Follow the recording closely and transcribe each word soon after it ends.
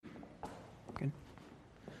Good.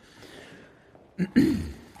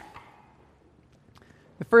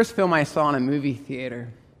 The first film I saw in a movie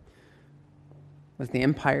theater was The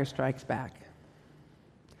Empire Strikes Back.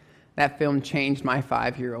 That film changed my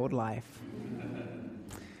 5-year-old life.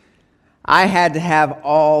 I had to have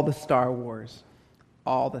all the Star Wars,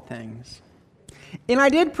 all the things. And I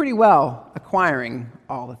did pretty well acquiring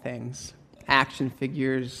all the things. Action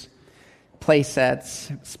figures, play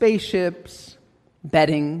sets, spaceships,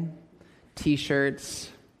 bedding, T-shirts,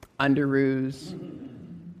 underoos.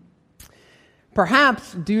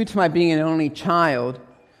 Perhaps due to my being an only child,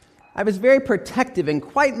 I was very protective and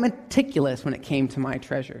quite meticulous when it came to my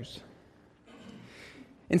treasures.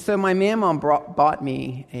 And so my mom bought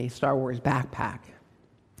me a Star Wars backpack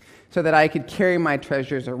so that I could carry my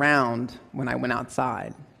treasures around when I went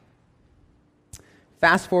outside.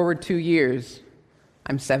 Fast forward 2 years,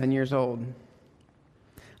 I'm 7 years old.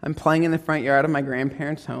 I'm playing in the front yard of my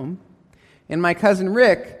grandparents' home, and my cousin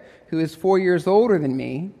Rick, who is 4 years older than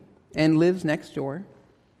me and lives next door,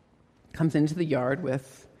 comes into the yard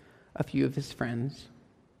with a few of his friends.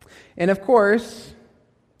 And of course,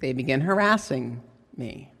 they begin harassing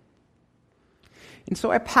me. And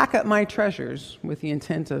so I pack up my treasures with the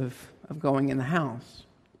intent of going in the house.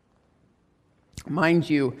 Mind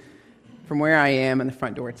you, from where I am and the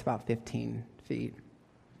front door, it's about 15 feet.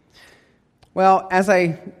 Well, as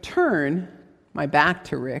I turn my back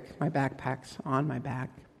to Rick, my backpack's on my back,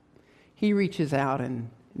 he reaches out and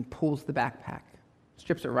pulls the backpack,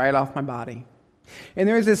 strips it right off my body. And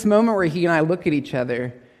there's this moment where he and I look at each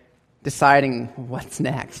other, deciding what's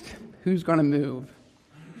next, who's going to move.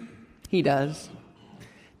 He does.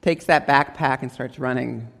 Takes that backpack and starts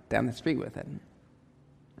running down the street with it.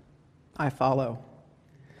 I follow.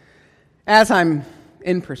 As I'm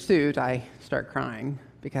in pursuit, I start crying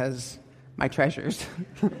because my treasures.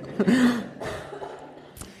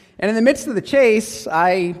 And in the midst of the chase,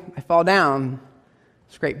 I fall down,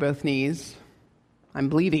 scrape both knees. I'm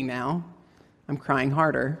bleeding now. I'm crying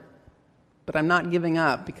harder. But I'm not giving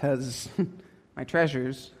up because my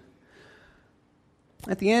treasures.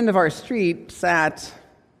 At the end of our street sat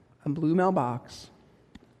a blue mailbox.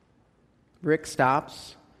 Rick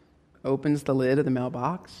stops, opens the lid of the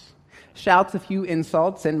mailbox, shouts a few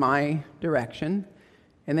insults in my direction,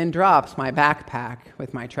 and then drops my backpack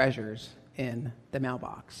with my treasures in the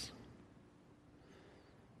mailbox.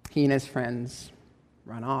 He and his friends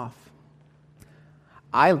run off.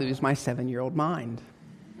 I lose my 7-year-old mind.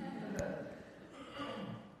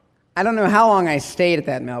 I don't know how long I stayed at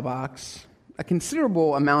that mailbox, a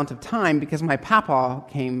considerable amount of time, because my papa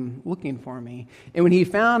came looking for me. And when he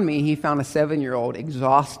found me, he found a 7-year-old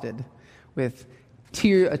exhausted with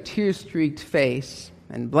a tear-streaked face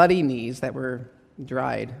and bloody knees that were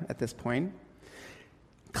dried at this point,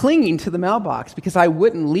 clinging to the mailbox because I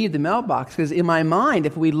wouldn't leave the mailbox, because in my mind,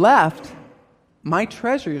 if we left, my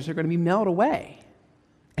treasures are going to be mailed away.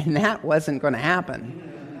 And that wasn't going to happen.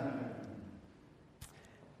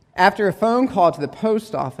 After a phone call to the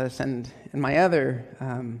post office, and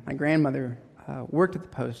my grandmother worked at the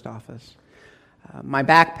post office, my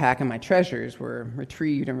backpack and my treasures were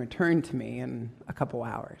retrieved and returned to me in a couple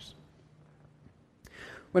hours.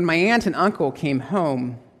 When my aunt and uncle came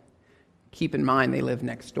home, keep in mind they lived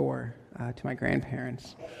next door to my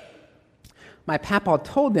grandparents, my papa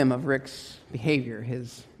told them of Rick's behavior,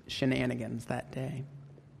 his shenanigans that day.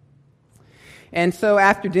 And so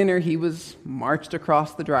after dinner, he was marched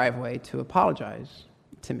across the driveway to apologize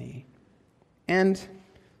to me. And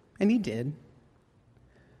he did.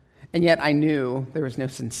 And yet I knew there was no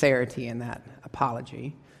sincerity in that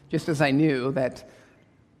apology, just as I knew that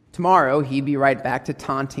tomorrow he'd be right back to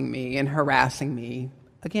taunting me and harassing me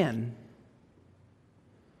again.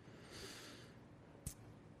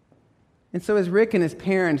 And so as Rick and his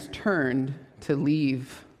parents turned to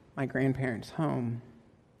leave my grandparents' home,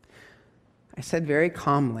 I said very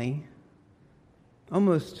calmly,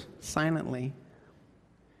 almost silently,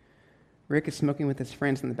 "Rick is smoking with his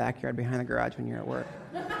friends in the backyard behind the garage when you're at work."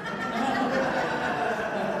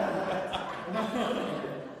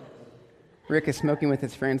 Rick is smoking with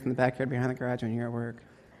his friends in the backyard behind the garage when you're at work.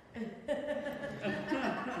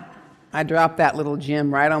 I dropped that little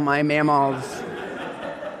gem right on my mammal's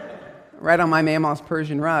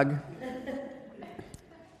Persian rug.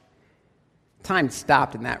 Time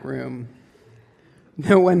stopped in that room.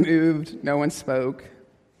 No one moved, no one spoke.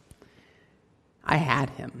 I had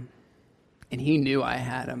him, and he knew I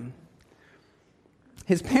had him.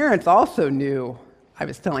 His parents also knew I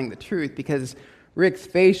was telling the truth, because Rick's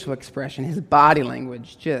facial expression, his body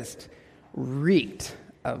language, just reeked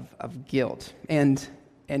of guilt and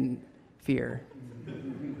fear.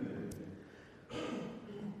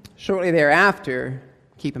 Shortly thereafter,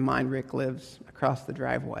 keep in mind Rick lives across the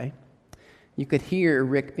driveway, you could hear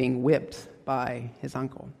Rick being whipped by his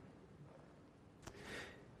uncle.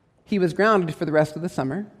 He was grounded for the rest of the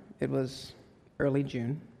summer. It was early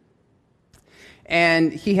June.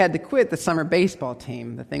 And he had to quit the summer baseball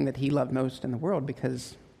team, the thing that he loved most in the world,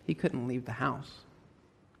 because he couldn't leave the house.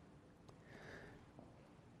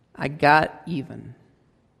 I got even.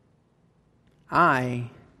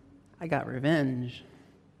 I got revenge.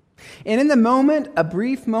 And in the moment, a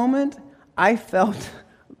brief moment, I felt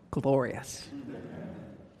glorious.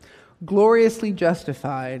 Gloriously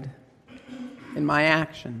justified in my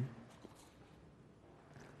action.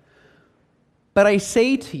 But I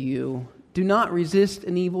say to you, do not resist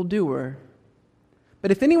an evildoer.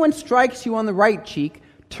 But if anyone strikes you on the right cheek,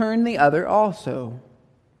 turn the other also.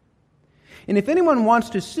 And if anyone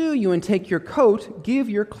wants to sue you and take your coat, give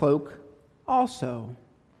your cloak also.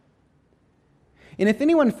 And if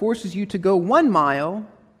anyone forces you to go 1 mile,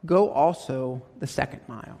 go also the 2nd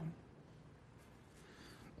mile.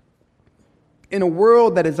 In a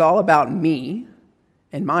world that is all about me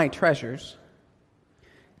and my treasures,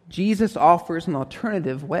 Jesus offers an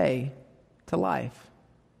alternative way to life.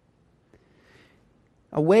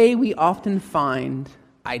 A way we often find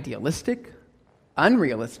idealistic,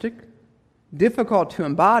 unrealistic, difficult to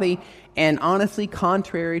embody, and honestly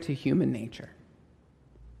contrary to human nature.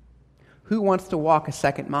 Who wants to walk a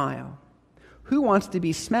 2nd mile? Who wants to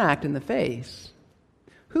be smacked in the face?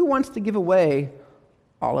 Who wants to give away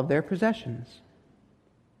all of their possessions?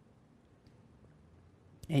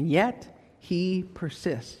 And yet, he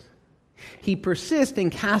persists. He persists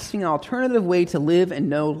in casting an alternative way to live and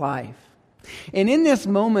know life. And in this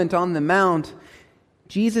moment on the Mount,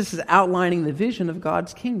 Jesus is outlining the vision of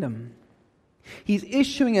God's kingdom. He's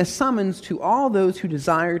issuing a summons to all those who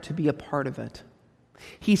desire to be a part of it.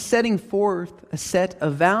 He's setting forth a set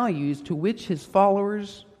of values to which his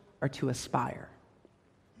followers are to aspire.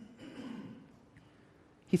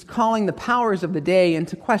 He's calling the powers of the day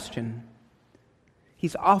into question.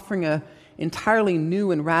 He's offering an entirely new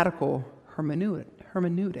and radical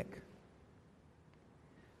hermeneutic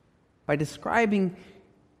by describing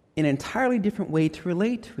an entirely different way to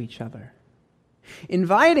relate to each other,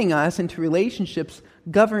 inviting us into relationships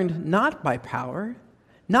governed not by power,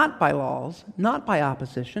 not by laws, not by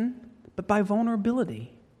opposition, but by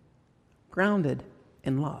vulnerability, grounded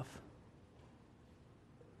in love.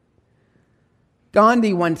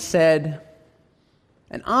 Gandhi once said,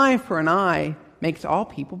 "An eye for an eye makes all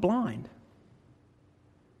people blind."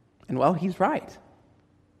 And well, he's right.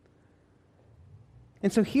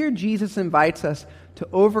 And so here Jesus invites us to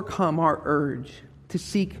overcome our urge to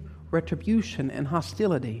seek retribution and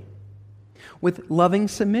hostility with loving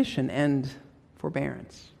submission and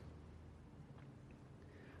forbearance.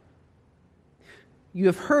 You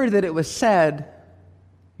have heard that it was said,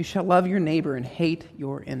 "You shall love your neighbor and hate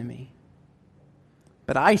your enemy."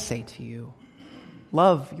 But I say to you,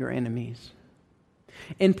 love your enemies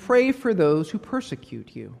and pray for those who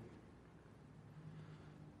persecute you.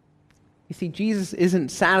 You see, Jesus isn't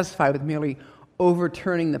satisfied with merely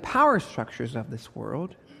overturning the power structures of this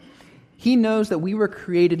world. He knows that we were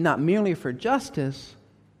created not merely for justice,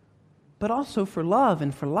 but also for love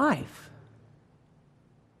and for life.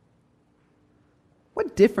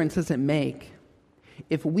 What difference does it make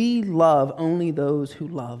if we love only those who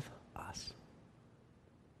love us?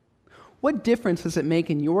 What difference does it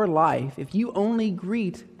make in your life if you only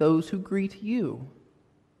greet those who greet you?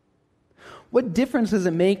 What difference does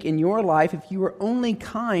it make in your life if you are only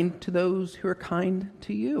kind to those who are kind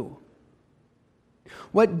to you?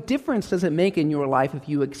 What difference does it make in your life if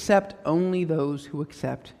you accept only those who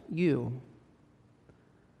accept you?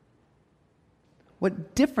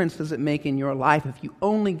 What difference does it make in your life if you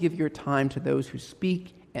only give your time to those who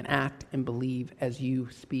speak and act and believe as you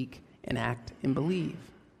speak and act and believe?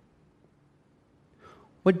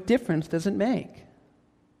 What difference does it make?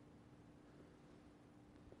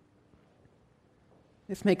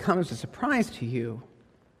 This may come as a surprise to you,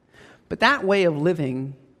 but that way of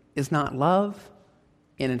living is not love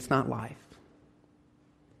and it's not life.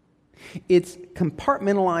 It's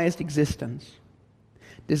compartmentalized existence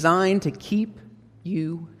designed to keep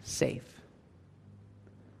you safe.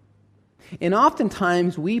 And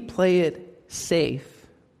oftentimes we play it safe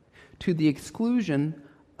to the exclusion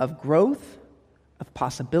of growth, of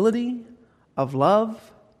possibility, of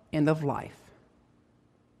love, and of life.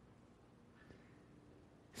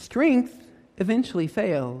 Strength eventually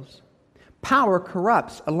fails. Power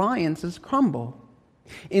corrupts. Alliances crumble.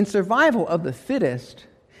 And survival of the fittest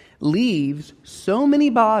leaves so many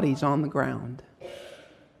bodies on the ground.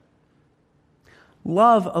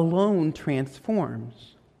 Love alone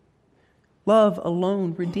transforms. Love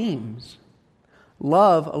alone redeems.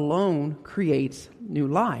 Love alone creates new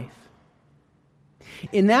life.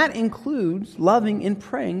 And that includes loving and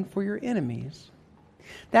praying for your enemies.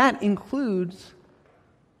 That includes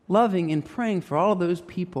loving and praying for all of those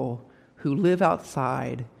people who live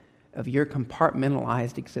outside of your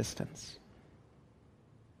compartmentalized existence.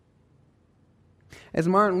 As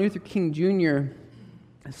Martin Luther King Jr.,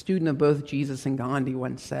 a student of both Jesus and Gandhi,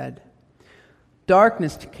 once said,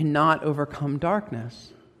 "Darkness cannot overcome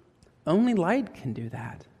darkness. Only light can do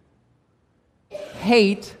that.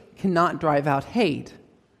 Hate cannot drive out hate.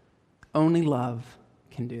 Only love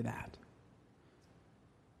can do that."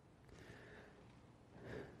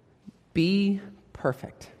 Be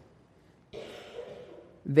perfect.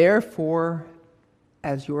 Therefore,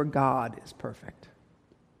 as your God is perfect.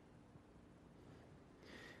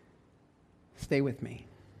 Stay with me.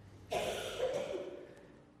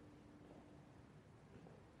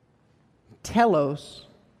 Telos,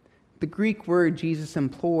 the Greek word Jesus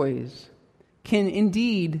employs, can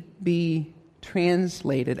indeed be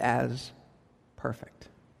translated as perfect.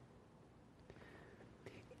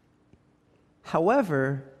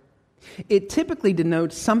 However, it typically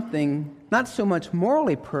denotes something not so much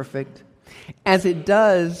morally perfect as it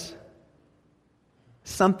does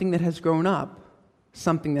something that has grown up,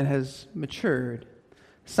 something that has matured,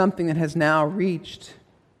 something that has now reached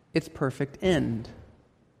its perfect end.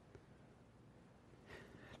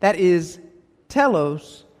 That is,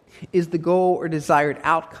 telos is the goal or desired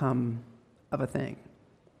outcome of a thing.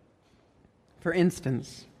 For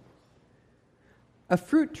instance, a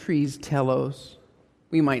fruit tree's telos,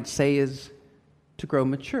 we might say, is to grow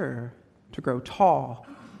mature, to grow tall,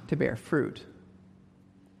 to bear fruit.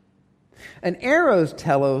 An arrow's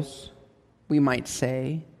telos, we might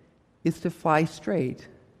say, is to fly straight,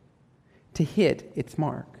 to hit its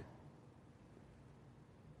mark.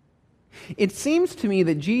 It seems to me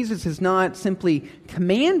that Jesus is not simply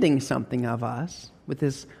commanding something of us with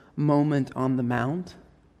this moment on the mount,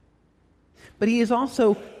 but he is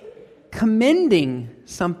also commending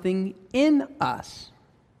something in us.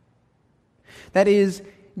 That is,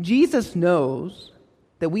 Jesus knows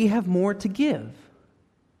that we have more to give,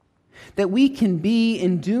 that we can be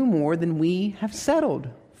and do more than we have settled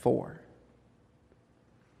for,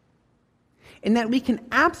 and that we can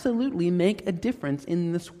absolutely make a difference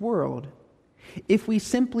in this world if we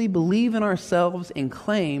simply believe in ourselves and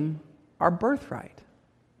claim our birthright.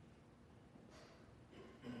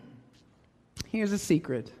 Here's a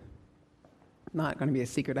secret. Not going to be a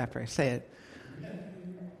secret after I say it.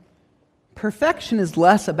 Perfection is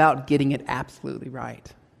less about getting it absolutely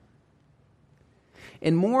right,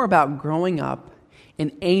 and more about growing up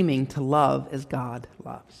and aiming to love as God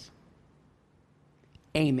loves.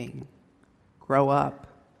 Aiming. Grow up.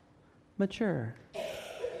 Mature.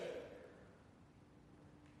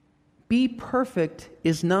 Be perfect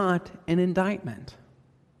is not an indictment.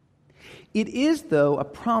 It is, though, a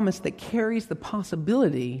promise that carries the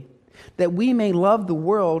possibility that we may love the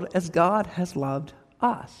world as God has loved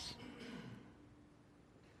us.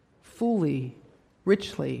 Fully,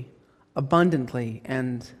 richly, abundantly,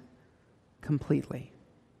 and completely.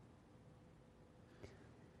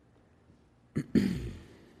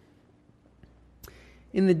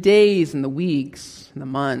 In the days and the weeks and the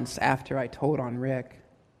months after I told on Rick,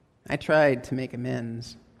 I tried to make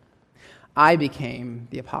amends. I became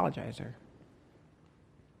the apologizer.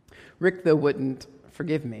 Rick, though, wouldn't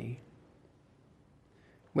forgive me,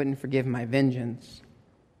 wouldn't forgive my vengeance,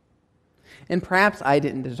 and perhaps I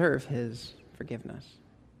didn't deserve his forgiveness.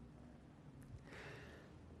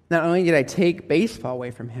 Not only did I take baseball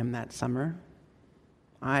away from him that summer,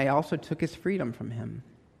 I also took his freedom from him.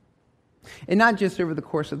 And not just over the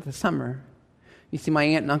course of the summer. You see, my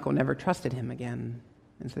aunt and uncle never trusted him again,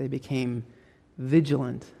 and so they became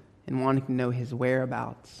vigilant in wanting to know his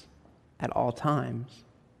whereabouts at all times.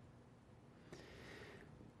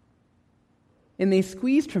 And they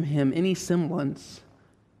squeezed from him any semblance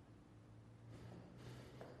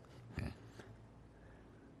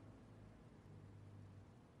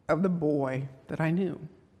of the boy that I knew.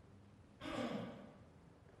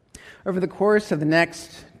 Over the course of the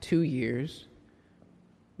next 2 years,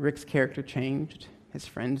 Rick's character changed, his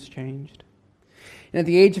friends changed. And at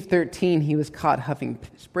the age of 13, he was caught huffing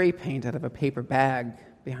spray paint out of a paper bag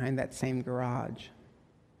behind that same garage.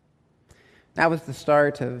 That was the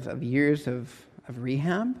start of years of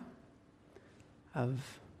rehab,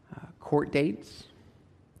 of court dates,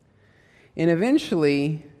 and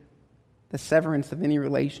eventually the severance of any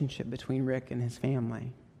relationship between Rick and his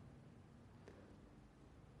family.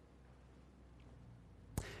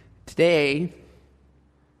 Today,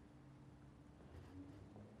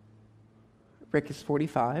 Rick is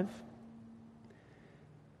 45.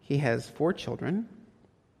 He has 4 children,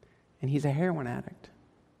 and he's a heroin addict.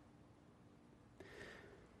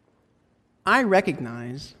 I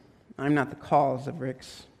recognize I'm not the cause of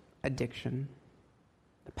Rick's addiction,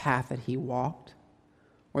 the path that he walked,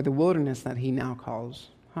 or the wilderness that he now calls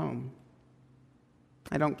home.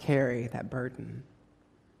 I don't carry that burden.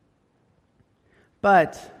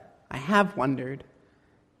 But I have wondered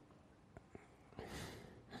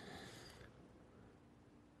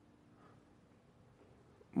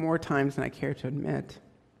more times than I care to admit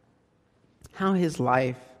how his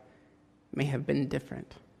life may have been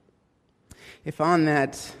different. If on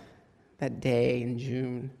that day in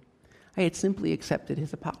June, I had simply accepted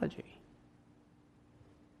his apology.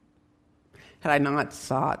 Had I not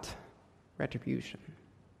sought retribution.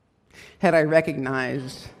 Had I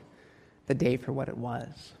recognized the day for what it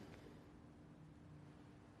was.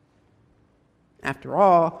 After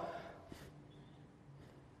all,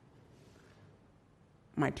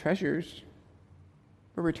 my treasures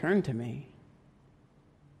were returned to me.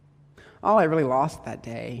 All I really lost that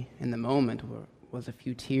day in the moment was a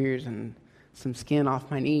few tears and some skin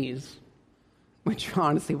off my knees, which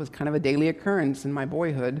honestly was kind of a daily occurrence in my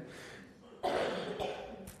boyhood.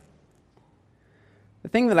 The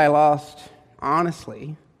thing that I lost,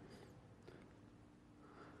 honestly,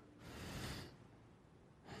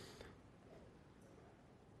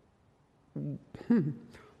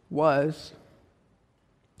 was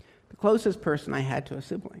the closest person I had to a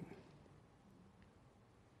sibling.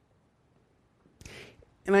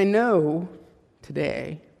 And I know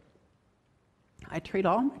today I trade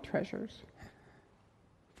all my treasures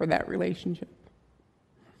for that relationship.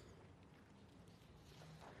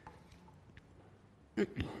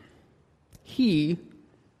 He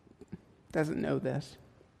doesn't know this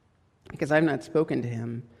because I've not spoken to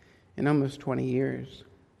him in almost 20 years.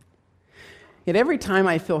 Yet every time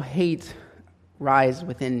I feel hate rise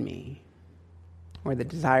within me, or the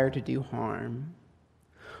desire to do harm,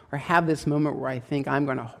 or have this moment where I think I'm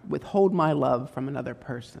going to withhold my love from another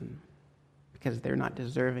person because they're not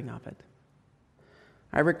deserving of it,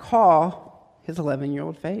 I recall his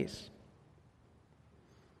 11-year-old face.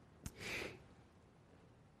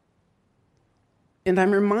 And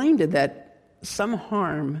I'm reminded that some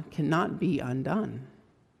harm cannot be undone.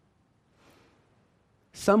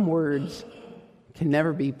 Some words can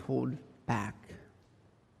never be pulled back.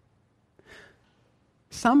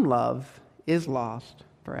 Some love is lost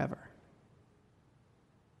forever.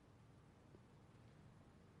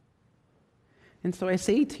 And so I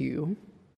say to you,